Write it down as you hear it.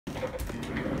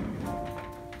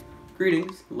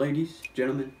Greetings, ladies,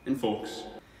 gentlemen, and folks.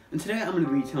 And today I'm going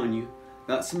to be telling you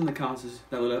about some of the causes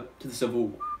that led up to the Civil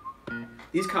War.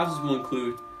 These causes will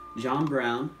include John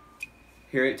Brown,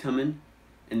 Harriet Tubman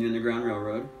and the Underground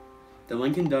Railroad, the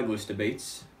Lincoln-Douglas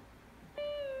debates,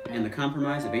 and the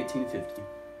Compromise of 1850.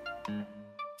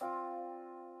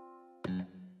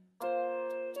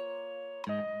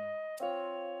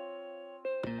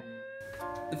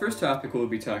 The first topic we'll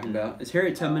be talking about is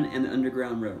Harriet Tubman and the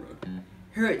Underground Railroad.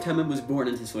 Harriet Tubman was born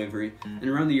into slavery in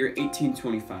around the year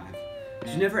 1825.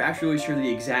 She's never actually really sure the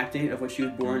exact date of when she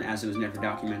was born, as it was never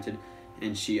documented,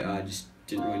 and she just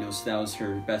didn't really know, so that was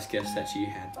her best guess that she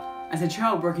had. As a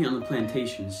child working on the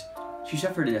plantations, she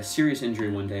suffered a serious injury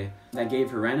one day that gave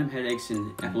her random headaches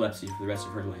and epilepsy for the rest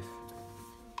of her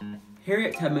life.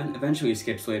 Harriet Tubman eventually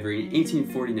escaped slavery in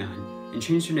 1849 and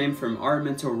changed her name from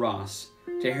Arminta Ross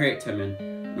to Harriet Tubman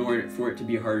in order for it to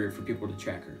be harder for people to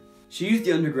track her. She used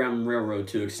the Underground Railroad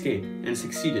to escape and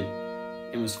succeeded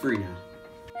and was free now.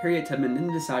 Harriet Tubman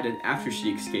then decided after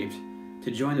she escaped to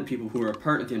join the people who were a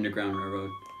part of the Underground Railroad,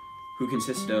 who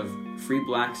consisted of free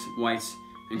blacks, whites,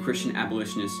 and Christian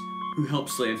abolitionists who helped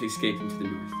slaves escape into the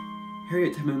North.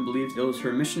 Harriet Tubman believed it was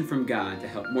her mission from God to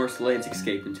help more slaves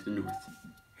escape into the North.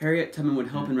 Harriet Tubman would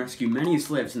help and rescue many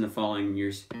slaves in the following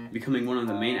years, becoming one of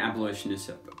the main abolitionists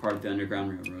a part of the Underground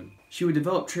Railroad. She would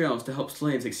develop trails to help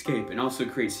slaves escape and also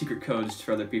create secret codes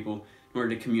for other people in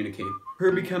order to communicate.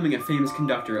 Her becoming a famous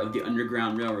conductor of the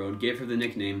Underground Railroad gave her the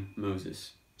nickname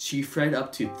Moses. She freed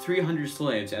up to 300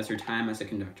 slaves as her time as a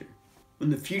conductor. When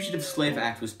the Fugitive Slave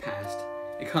Act was passed,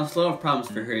 it caused a lot of problems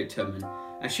for Harriet Tubman,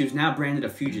 as she was now branded a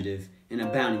fugitive and a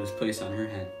bounty was placed on her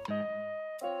head.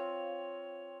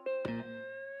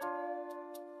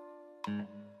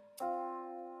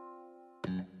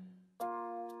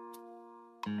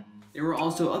 There were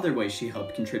also other ways she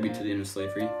helped contribute to the end of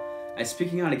slavery, as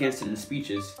speaking out against it in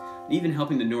speeches, and even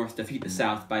helping the North defeat the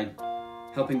South by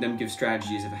helping them give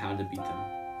strategies of how to beat them.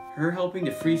 Her helping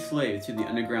to free slaves through the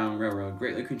Underground Railroad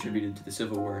greatly contributed to the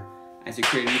Civil War, as it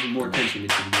created even more tension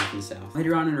between the North and South.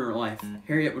 Later on in her life,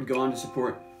 Harriet would go on to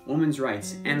support women's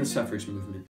rights and the suffrage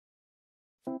movement.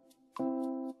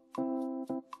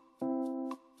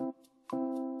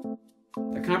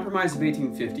 The Compromise of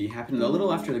 1850 happened a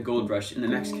little after the gold rush in the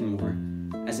Mexican War,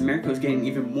 as America was getting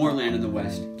even more land in the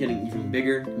West, getting even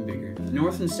bigger and bigger. The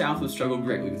North and South would struggle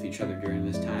greatly with each other during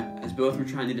this time, as both were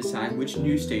trying to decide which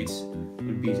new states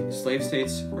would be slave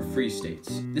states or free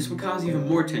states. This would cause even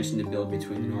more tension to build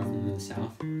between the North and the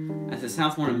South, as the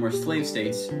South wanted more slave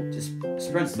states to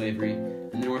spread slavery,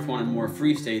 and the North wanted more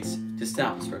free states to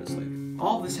stop the spread of slavery.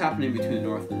 All of this happening between the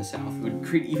North and the South would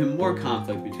create even more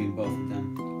conflict between both of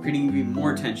them, creating even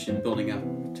more tension building up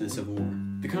to the Civil War.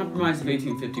 The Compromise of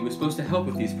 1850 was supposed to help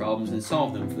with these problems and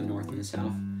solve them for the North and the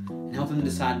South, and help them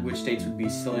decide which states would be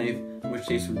slave and which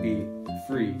states would be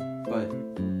free, but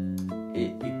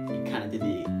it kind of did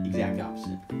the exact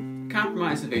opposite. The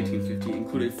Compromise of 1850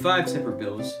 included 5 separate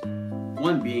bills,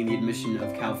 one being the admission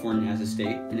of California as a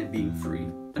state and it being free.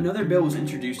 Another bill was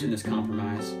introduced in this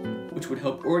compromise, which would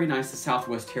help organize the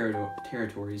Southwest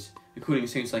territories, including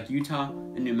states like Utah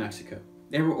and New Mexico.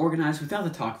 They were organized without the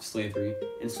talk of slavery,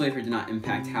 and slavery did not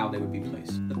impact how they would be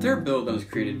placed. The third bill that was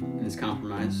created in this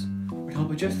compromise would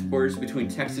help adjust the borders between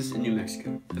Texas and New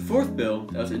Mexico. The fourth bill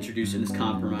that was introduced in this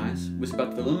compromise was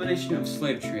about the elimination of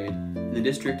slave trade in the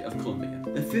District of Columbia.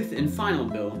 The fifth and final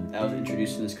bill that was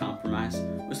introduced in this compromise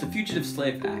was the Fugitive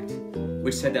Slave Act,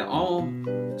 which said that all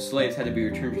slaves had to be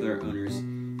returned to their owners,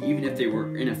 even if they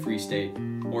were in a free state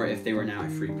or if they were now a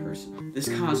free person. This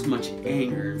caused much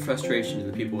anger and frustration to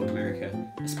the people of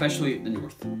America, especially the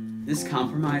North. This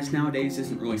compromise nowadays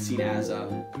isn't really seen as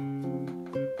a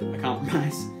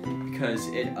compromise because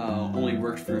it only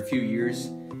worked for a few years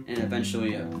and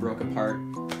eventually broke apart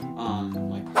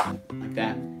like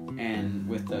that, and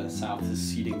with the South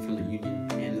seceding from the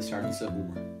Union and the start of the Civil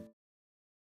War.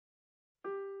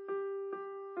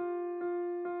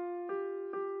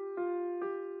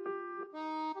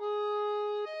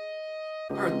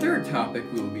 Our third topic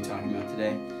we will be talking about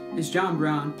today is John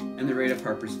Brown and the raid of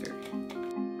Harper's Ferry.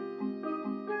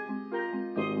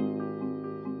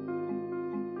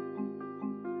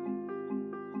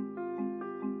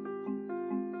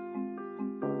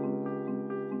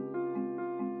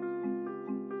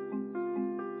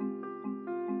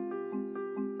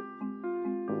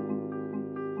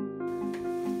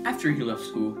 After he left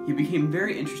school, he became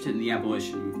very interested in the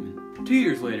abolition movement. 2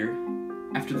 years later,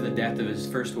 after the death of his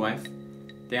first wife,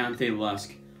 Deontay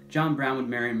Lusk, John Brown would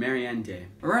marry Mary Ann Day.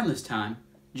 Around this time,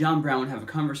 John Brown would have a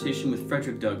conversation with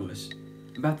Frederick Douglass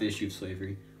about the issue of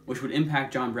slavery, which would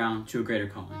impact John Brown to a greater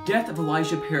calling. Death of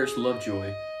Elijah Parrish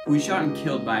Lovejoy who was shot and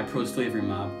killed by a pro-slavery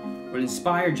mob, would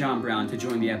inspire John Brown to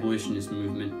join the abolitionist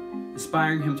movement,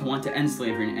 inspiring him to want to end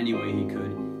slavery in any way he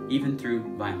could, even through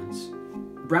violence.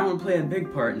 Brown would play a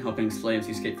big part in helping slaves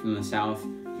escape from the South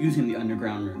using the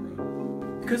Underground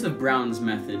Railroad. Because of Brown's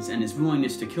methods and his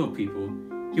willingness to kill people,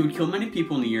 he would kill many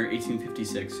people in the year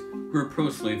 1856 who were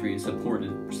pro-slavery and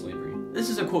supported slavery. This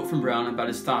is a quote from Brown about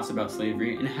his thoughts about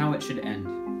slavery and how it should end.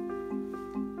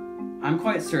 "I'm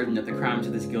quite certain that the crimes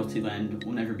of this guilty land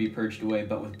will never be purged away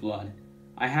but with blood.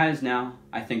 I had as now,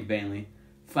 I think vainly,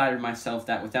 flattered myself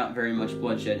that without very much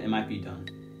bloodshed it might be done."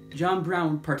 John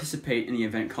Brown would participate in the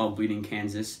event called Bleeding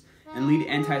Kansas and lead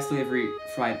anti-slavery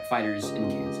fighters in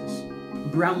Kansas.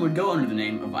 Brown would go under the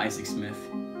name of Isaac Smith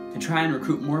to try and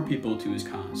recruit more people to his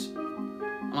cause.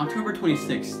 On October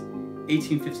 26,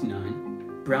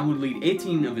 1859, Brown would lead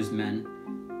 18 of his men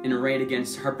in a raid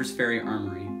against Harper's Ferry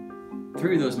Armory.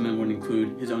 3 of those men would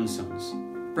include his own sons.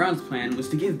 Brown's plan was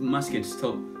to give muskets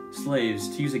to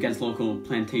slaves to use against local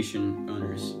plantation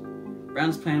owners.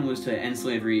 Brown's plan was to end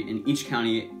slavery in each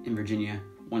county in Virginia,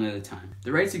 one at a time.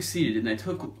 The raid succeeded and they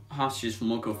took hostages from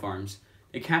local farms.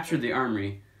 They captured the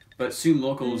armory, but soon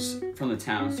locals from the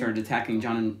town started attacking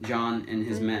John and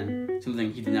his men,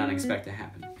 something he did not expect to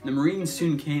happen. The Marines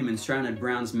soon came and surrounded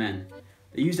Brown's men.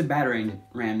 They used a battering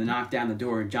ram to knock down the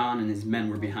door John and his men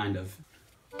were behind of.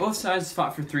 Both sides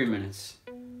fought for 3 minutes.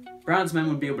 Brown's men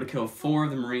would be able to kill 4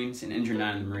 of the Marines and injure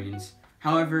 9 of the Marines.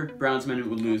 However, Brown's men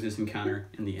would lose this encounter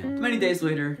in the end. Many days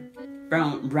later,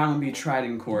 Brown would be tried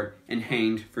in court and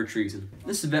hanged for treason.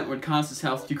 This event would cause the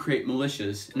South to create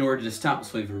militias in order to stop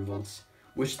slavery revolts,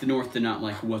 which the North did not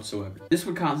like whatsoever. This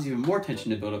would cause even more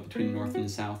tension to build up between the North and the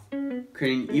South,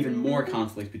 creating even more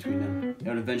conflict between them that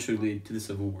would eventually lead to the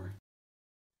Civil War.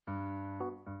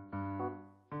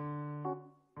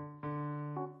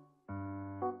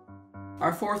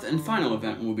 Our fourth and final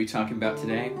event we'll be talking about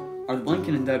today are the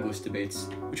Lincoln and Douglas debates,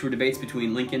 which were debates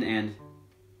between Lincoln and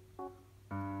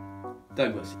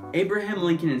Douglas. Abraham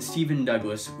Lincoln and Stephen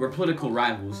Douglas were political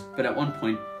rivals, but at one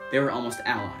point they were almost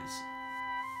allies.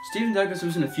 Stephen Douglas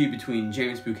was in a feud between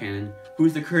James Buchanan, who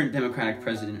was the current Democratic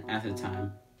president at the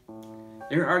time.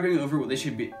 They were arguing over what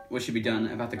should be done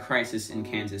about the crisis in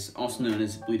Kansas, also known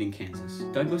as Bleeding Kansas.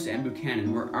 Douglas and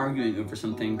Buchanan were arguing over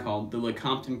something called the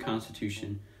Lecompton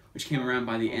Constitution, which came around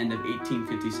by the end of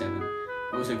 1857.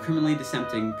 It was a criminally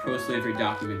dissenting pro-slavery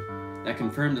document that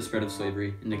confirmed the spread of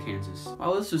slavery into Kansas.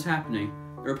 While this was happening,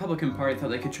 the Republican Party thought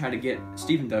they could try to get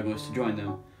Stephen Douglas to join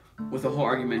them, with the whole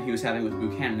argument he was having with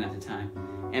Buchanan at the time,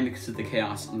 and because of the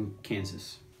chaos in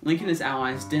Kansas. Lincoln and his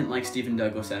allies didn't like Stephen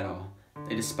Douglas at all.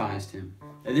 They despised him.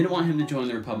 They didn't want him to join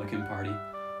the Republican Party,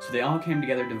 so they all came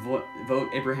together to vote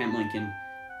Abraham Lincoln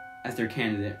as their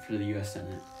candidate for the U.S.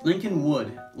 Senate. Lincoln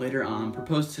would, later on,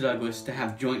 propose to Douglas to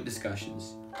have joint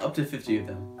discussions, up to 50 of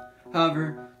them.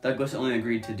 However, Douglas only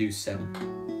agreed to do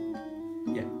 7.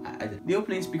 Yeah, I did. The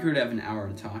opening speaker would have an hour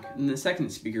to talk, and the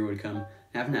second speaker would come and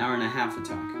have an hour and a half to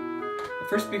talk. The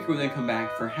first speaker would then come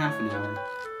back for half an hour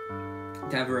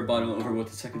to have a rebuttal over what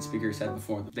the second speaker said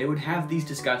before them. They would have these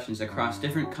discussions across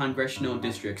different congressional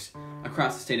districts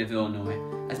across the state of Illinois,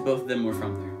 as both of them were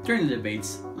from there. During the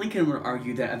debates, Lincoln would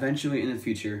argue that eventually in the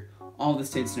future, all the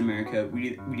states in America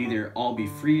would either all be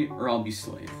free or all be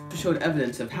slave. He showed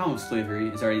evidence of how slavery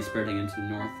is already spreading into the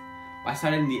North by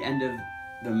citing the end of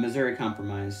the Missouri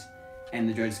Compromise and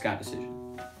the Dred Scott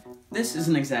decision. This is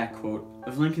an exact quote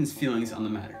of Lincoln's feelings on the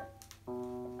matter.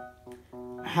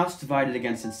 "A house divided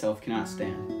against itself cannot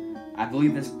stand. I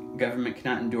believe this government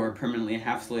cannot endure permanently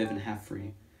half slave and half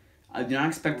free. I do not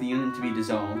expect the Union to be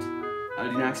dissolved. I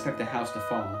do not expect the house to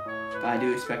fall, but I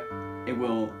do expect it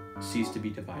will cease to be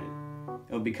divided.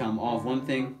 It will become all of one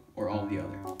thing or all of the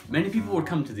other." Many people would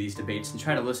come to these debates and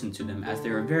try to listen to them as they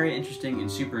were very interesting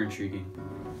and super intriguing.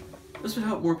 This would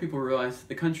help more people realize that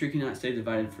the country cannot stay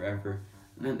divided forever,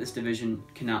 and that this division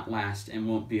cannot last and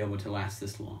won't be able to last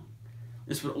this long.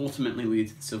 This would ultimately lead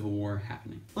to the Civil War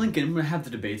happening. Lincoln would have the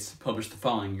debates published the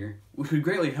following year, which would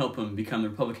greatly help him become the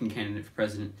Republican candidate for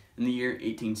president in the year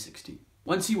 1860.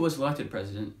 Once he was elected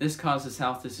president, this caused the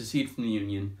South to secede from the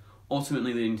Union,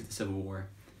 ultimately leading to the Civil War.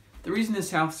 The reason the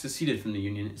South seceded from the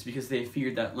Union is because they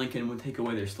feared that Lincoln would take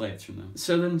away their slaves from them. The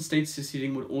Southern states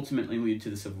seceding would ultimately lead to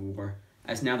the Civil War,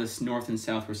 as now the North and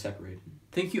South were separated.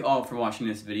 Thank you all for watching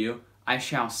this video. I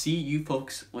shall see you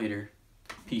folks later.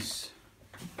 Peace.